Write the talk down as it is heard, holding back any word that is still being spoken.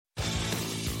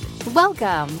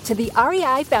Welcome to the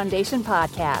REI Foundation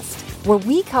Podcast, where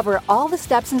we cover all the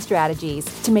steps and strategies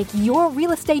to make your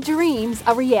real estate dreams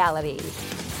a reality.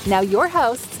 Now your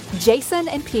hosts, Jason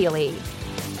and Peely.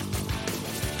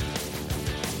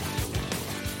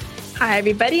 Hi,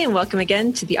 everybody, and welcome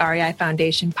again to the REI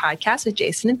Foundation Podcast with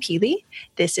Jason and Peely.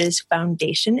 This is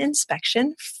Foundation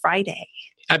Inspection Friday.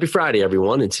 Happy Friday,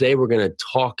 everyone. And today we're going to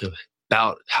talk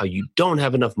about how you don't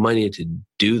have enough money to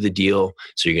do the deal,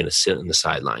 so you're going to sit on the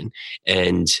sideline.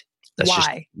 And that's just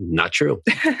not true.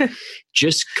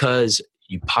 Just because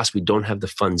you possibly don't have the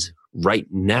funds right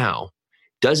now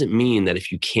doesn't mean that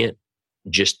if you can't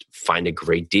just find a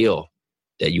great deal,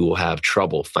 that you will have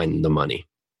trouble finding the money.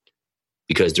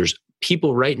 Because there's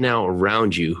people right now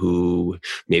around you who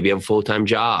maybe have a full-time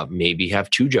job, maybe have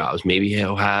two jobs, maybe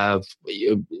have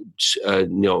a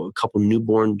couple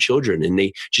newborn children, and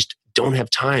they just don't have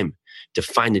time to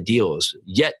find the deals.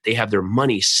 Yet they have their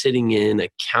money sitting in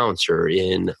accounts or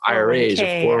in IRAs or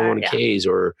 401ks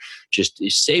or just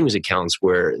savings accounts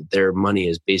where their money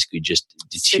is basically just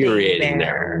deteriorating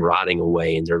there and rotting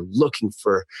away, and they're looking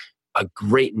for a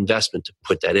great investment to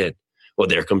put that in. Well,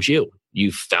 there comes you.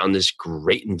 You found this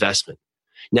great investment.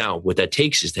 Now, what that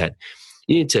takes is that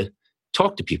you need to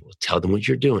talk to people, tell them what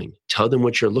you're doing, tell them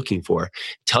what you're looking for,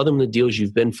 tell them the deals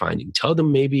you've been finding, tell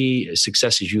them maybe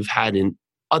successes you've had in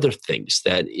other things.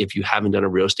 That if you haven't done a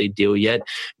real estate deal yet,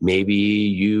 maybe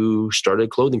you started a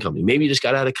clothing company, maybe you just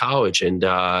got out of college and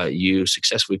you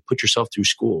successfully put yourself through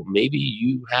school. Maybe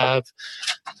you have...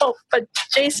 Oh, but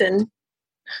Jason,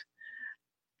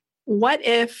 what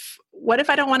if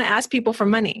I don't want to ask people for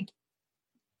money?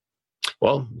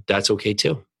 Well, that's okay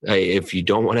too. If you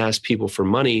don't want to ask people for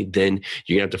money, then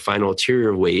you're going to have to find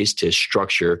ulterior ways to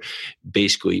structure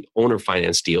basically owner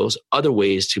finance deals, other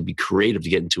ways to be creative to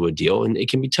get into a deal. And it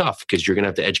can be tough because you're going to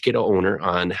have to educate an owner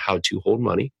on how to hold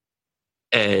money.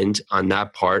 And on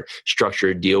that part, structure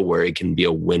a deal where it can be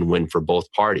a win-win for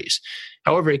both parties.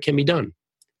 However, it can be done.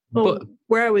 Well,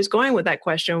 where I was going with that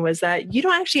question was that you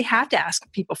don't actually have to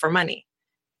ask people for money.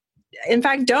 In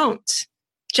fact, don't.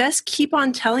 Just keep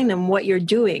on telling them what you're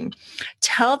doing.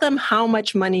 Tell them how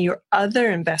much money your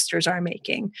other investors are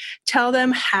making. Tell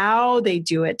them how they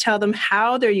do it. Tell them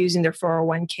how they're using their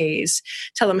 401ks.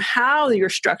 Tell them how you're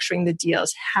structuring the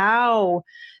deals, how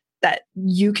that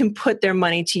you can put their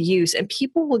money to use, and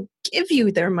people will give you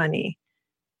their money.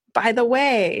 By the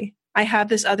way, I have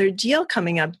this other deal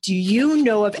coming up. Do you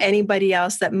know of anybody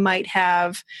else that might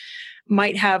have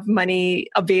money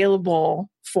available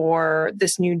for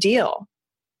this new deal?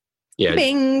 Yeah.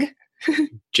 Bing.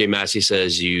 Jay Massey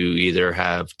says you either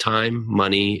have time,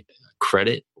 money,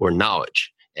 credit, or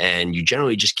knowledge. And you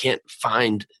generally just can't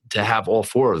find to have all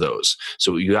four of those.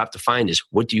 So what you have to find is,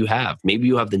 what do you have? Maybe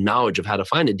you have the knowledge of how to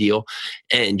find a deal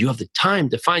and you have the time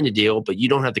to find a deal, but you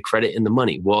don't have the credit and the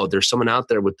money. Well, there's someone out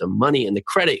there with the money and the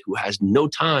credit who has no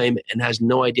time and has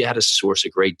no idea how to source a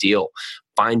great deal.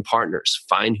 Find partners,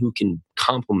 find who can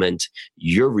complement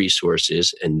your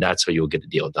resources, and that's how you'll get a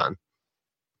deal done.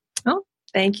 Oh,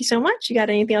 thank you so much. You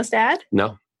got anything else to add?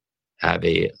 No. Have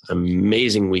an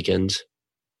amazing weekend.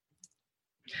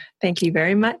 Thank you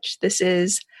very much. This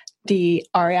is the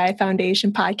REI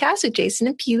Foundation Podcast with Jason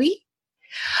and Peely.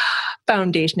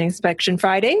 Foundation Inspection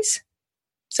Fridays.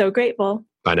 So grateful.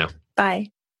 Bye now.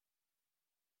 Bye.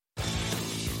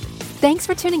 Thanks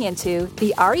for tuning into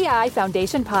the REI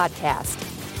Foundation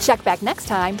Podcast. Check back next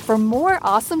time for more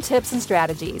awesome tips and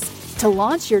strategies to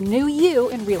launch your new you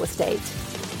in real estate.